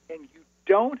 and you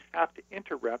don't have to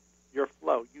interrupt your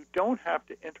flow. You don't have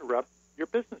to interrupt your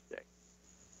business day.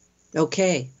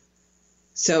 Okay.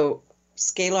 So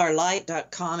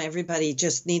scalarlight.com, everybody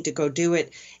just need to go do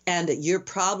it. And you're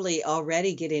probably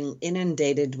already getting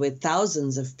inundated with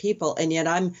thousands of people, and yet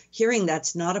I'm hearing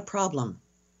that's not a problem.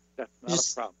 That's not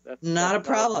a problem. That's not a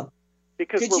problem.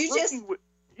 Because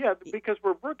because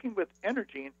we're working with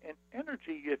energy, and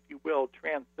energy, if you will,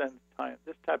 transcends time.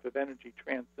 This type of energy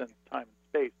transcends time and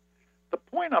space. The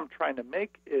point I'm trying to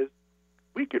make is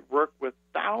we could work with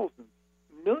thousands,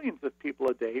 millions of people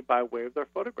a day by way of their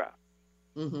photograph.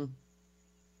 Mm-hmm.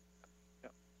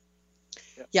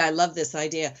 Yeah, I love this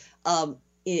idea.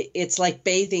 It's like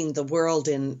bathing the world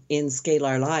in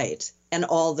Scalar Light and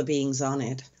all the beings on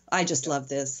it. I just love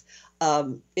this.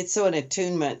 It's so in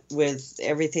attunement with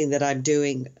everything that I'm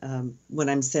doing when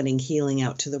I'm sending healing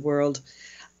out to the world.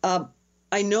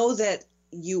 I know that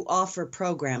you offer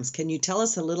programs. Can you tell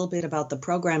us a little bit about the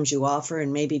programs you offer,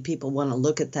 and maybe people want to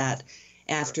look at that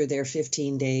after their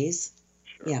 15 days?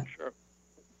 Sure.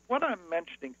 What I'm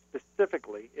mentioning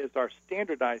specifically is our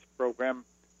standardized program,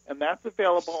 and that's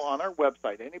available on our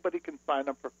website. Anybody can sign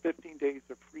up for 15 days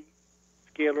of free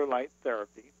Scalar Light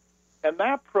therapy. And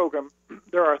that program,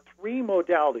 there are 3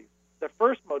 modalities. The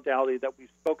first modality that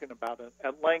we've spoken about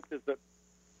at length is the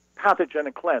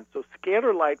pathogenic cleanse. So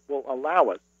Scalar Light will allow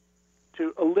us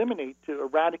to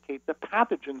eradicate the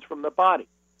pathogens from the body.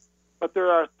 But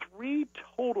there are 3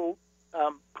 total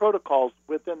protocols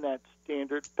within that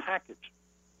standard package.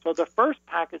 So the first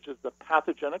package is the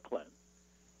pathogenic cleanse.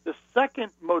 The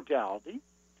second modality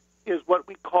is what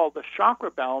we call the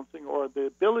chakra balancing, or the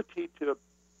ability to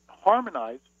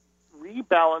harmonize,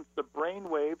 rebalance the brain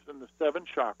waves in the 7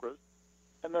 chakras.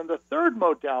 And then the third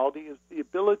modality is the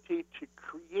ability to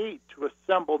create, to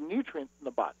assemble nutrients in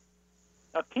the body.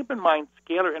 Now, keep in mind,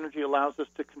 scalar energy allows us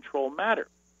to control matter.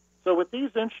 So with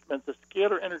these instruments, a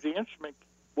scalar energy instrument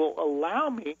will allow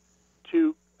me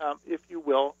to, if you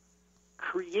will,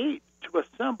 create, to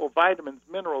assemble vitamins,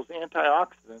 minerals,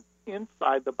 antioxidants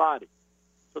inside the body.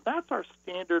 So that's our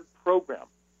standard program,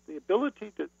 the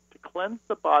ability to cleanse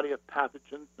the body of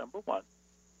pathogens, number 1.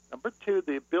 Number 2,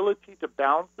 the ability to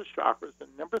balance the chakras.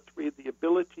 And number 3, the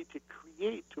ability to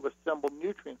create, to assemble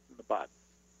nutrients in the body.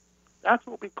 That's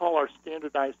what we call our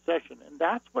standardized session, and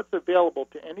that's what's available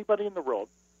to anybody in the world.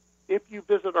 If you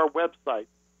visit our website,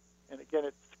 and again,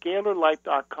 it's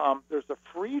scalarlight.com, there's a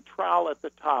free trial at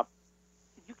the top.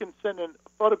 You can send in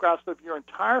photographs of your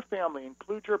entire family,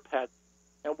 include your pets,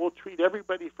 and we'll treat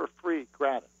everybody for free,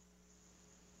 gratis.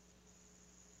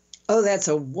 Oh, that's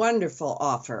a wonderful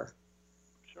offer.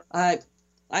 Sure.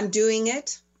 I'm doing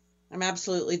it. I'm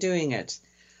absolutely doing it.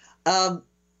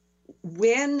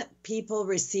 When people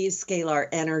receive scalar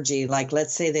energy, like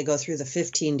let's say they go through the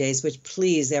 15 days, which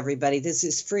please everybody, this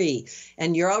is free,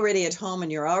 and you're already at home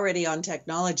and you're already on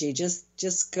technology,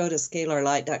 just go to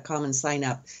scalarlight.com and sign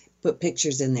up, put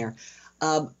pictures in there.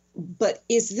 But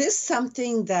is this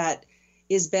something that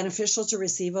is beneficial to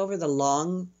receive over the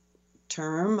long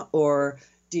term, or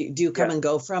do you come and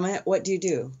go from it? What do you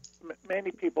do?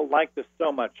 Many people like this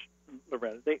so much,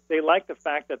 Loretta. They like the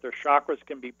fact that their chakras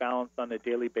can be balanced on a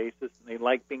daily basis, and they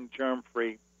like being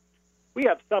germ-free. We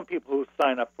have some people who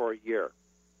sign up for a year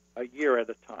at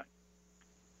a time,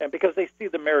 and because they see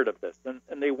the merit of this,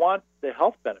 and they want the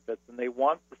health benefits, and they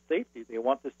want the safety, they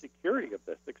want the security of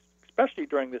this, especially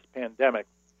during this pandemic.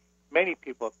 Many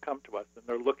people have come to us, and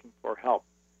they're looking for help.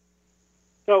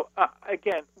 So,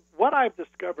 again, what I've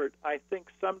discovered, I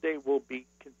think someday will be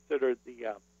considered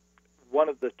the one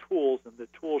of the tools in the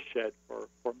tool shed for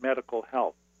medical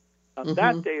health.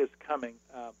 That day is coming.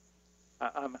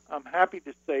 I'm happy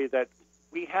to say that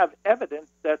we have evidence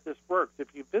that this works. If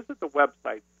you visit the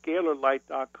website,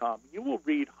 scalarlight.com, you will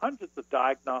read hundreds of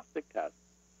diagnostic tests,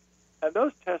 and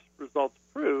those test results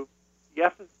prove the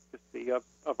efficacy of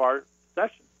our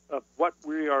sessions, of what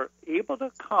we are able to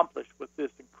accomplish with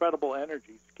this incredible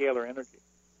energy, scalar energy.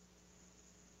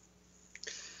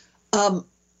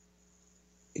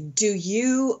 Do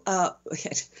you, I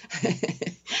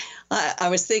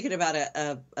was thinking about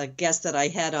a guest that I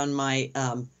had on my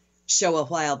show a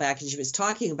while back, and she was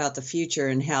talking about the future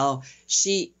and how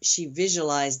she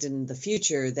visualized in the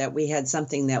future that we had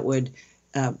something that would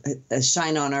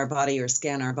shine on our body or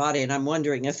scan our body. And I'm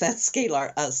wondering if that's a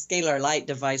scalar light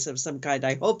device of some kind.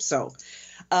 I hope so.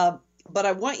 But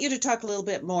I want you to talk a little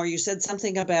bit more. You said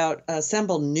something about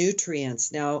assemble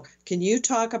nutrients. Now, can you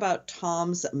talk about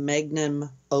Tom's magnum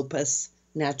opus,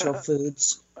 natural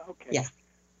foods? Okay. Yeah.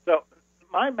 So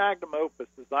my magnum opus,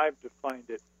 as I've defined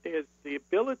it, is the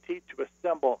ability to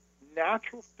assemble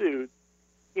natural foods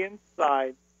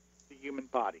inside the human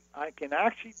body. I can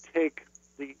actually take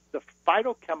the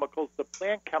phytochemicals, the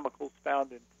plant chemicals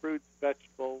found in fruits,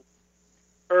 vegetables,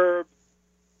 herbs,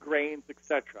 grains,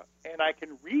 etc. And I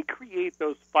can recreate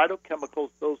those phytochemicals,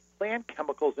 those plant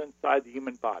chemicals inside the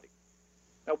human body.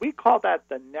 Now, we call that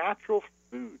the natural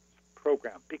foods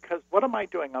program, because what am I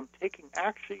doing? I'm taking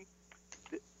actually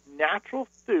the natural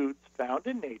foods found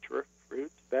in nature,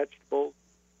 fruits, vegetables,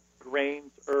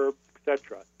 grains, herbs,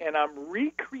 etc., and I'm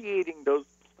recreating those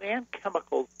plant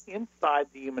chemicals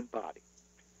inside the human body.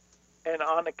 And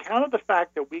on account of the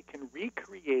fact that we can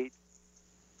recreate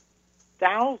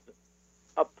thousands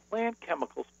of plant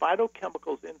chemicals,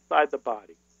 phytochemicals inside the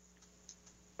body,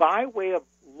 by way of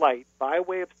light, by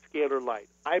way of scalar light,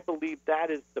 I believe that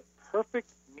is the perfect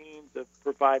means of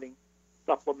providing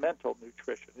supplemental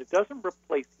nutrition. It doesn't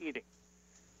replace eating,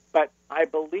 but I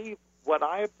believe what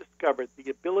I have discovered, the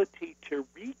ability to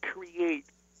recreate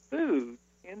food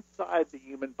inside the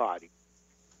human body,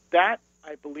 that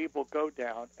I believe will go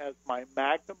down as my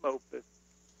magnum opus,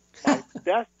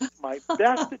 my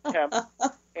best attempt,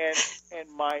 and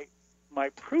my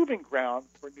proving ground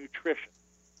for nutrition.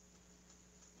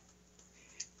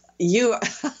 You're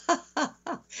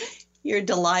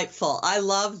delightful. I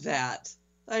love that.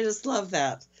 I just love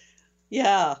that.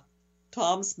 Yeah,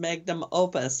 Tom's magnum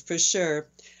opus for sure.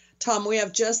 Tom, we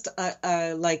have just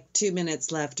like 2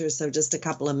 minutes left or so, just a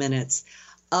couple of minutes.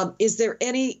 Is there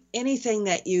anything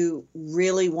that you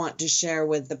really want to share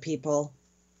with the people?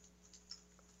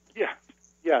 Yes.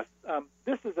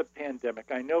 This is a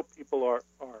pandemic. I know people are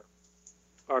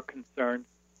concerned.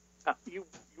 You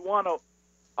want to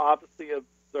obviously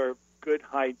observe good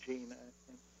hygiene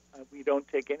We don't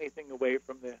take anything away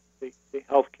from the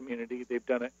health community. They've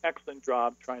done an excellent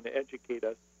job trying to educate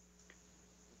us.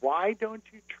 Why don't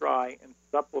you try and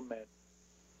supplement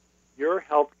your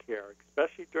health care,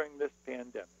 especially during this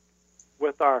pandemic,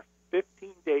 with our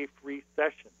 15-day free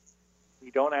sessions? We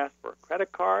don't ask for a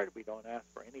credit card. We don't ask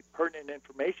for any pertinent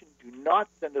information. Do not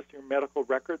send us your medical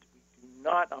records.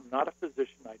 I'm not a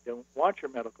physician. I don't want your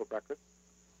medical records.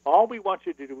 All we want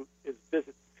you to do is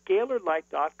visit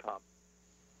scalarlight.com.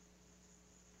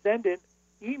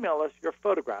 Email us your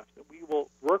photographs, and we will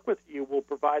work with you. We'll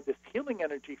provide this healing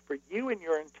energy for you and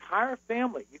your entire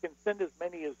family. You can send as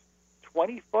many as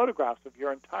 20 photographs of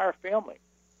your entire family.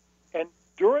 And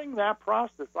during that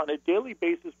process, on a daily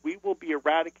basis, we will be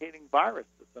eradicating viruses.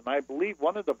 And I believe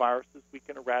one of the viruses we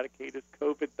can eradicate is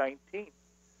COVID-19.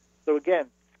 So again,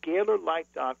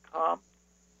 scalarlight.com.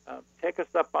 Take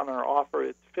us up on our offer.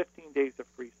 It's 15 days of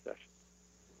free sessions.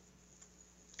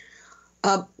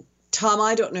 Tom,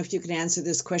 I don't know if you can answer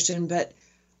this question, but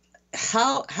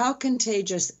how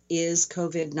contagious is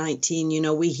COVID-19? You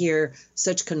know, we hear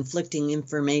such conflicting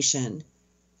information.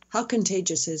 How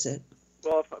contagious is it?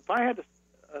 Well, if I had to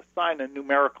assign a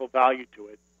numerical value to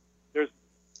it, there's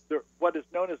what is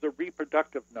known as the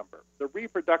reproductive number. The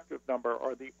reproductive number,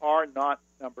 or the R0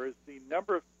 number, is the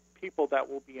number of people that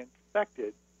will be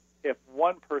infected if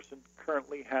one person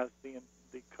currently has the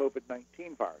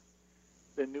COVID-19 virus.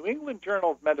 The New England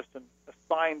Journal of Medicine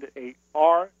assigned a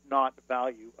R0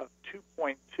 value of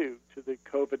 2.2 to the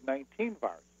COVID-19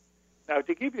 virus. Now,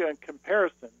 to give you a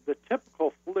comparison, the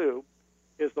typical flu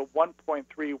is a 1.3,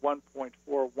 1.4,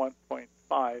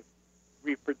 1.5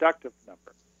 reproductive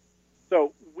number.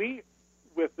 So we,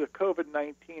 with the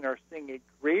COVID-19, are seeing a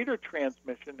greater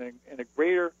transmission and a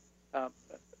greater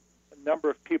number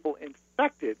of people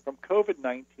infected from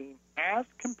COVID-19 as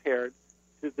compared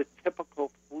to the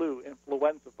typical flu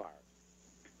influenza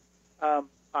virus.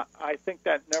 I think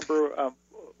that number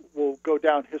will go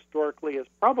down historically as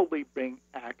probably being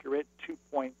accurate,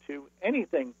 2.2.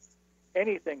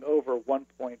 Anything over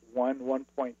 1.1,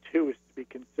 1.2 is to be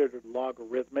considered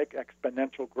logarithmic,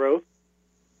 exponential growth.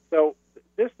 So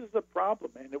this is a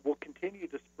problem, and it will continue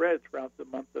to spread throughout the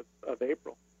month of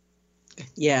April.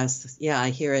 Yes. Yeah, I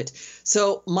hear it.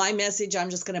 So my message, I'm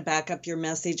just going to back up your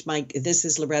message. This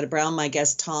is Loretta Brown, my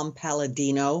guest Tom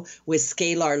Paladino with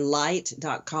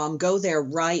scalarlight.com. Go there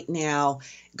right now.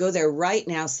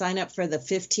 Sign up for the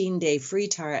 15-day free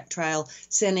trial.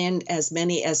 Send in as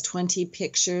many as 20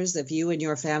 pictures of you and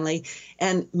your family.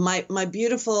 And my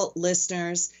beautiful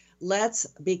listeners, let's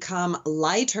become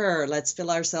lighter. Let's fill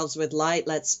ourselves with light.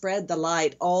 Let's spread the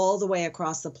light all the way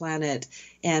across the planet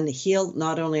and heal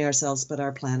not only ourselves, but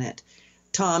our planet.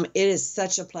 Tom, it is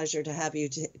such a pleasure to have you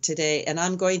today. And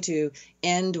I'm going to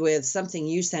end with something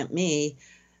you sent me.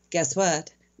 Guess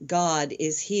what? God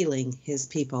is healing his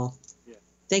people. Yeah.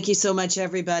 Thank you so much,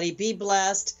 everybody. Be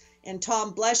blessed. And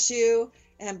Tom, bless you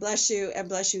and bless you and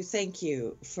bless you. Thank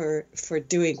you for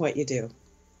doing what you do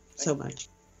so much.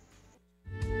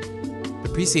 The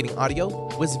preceding audio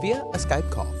was via a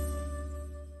Skype call.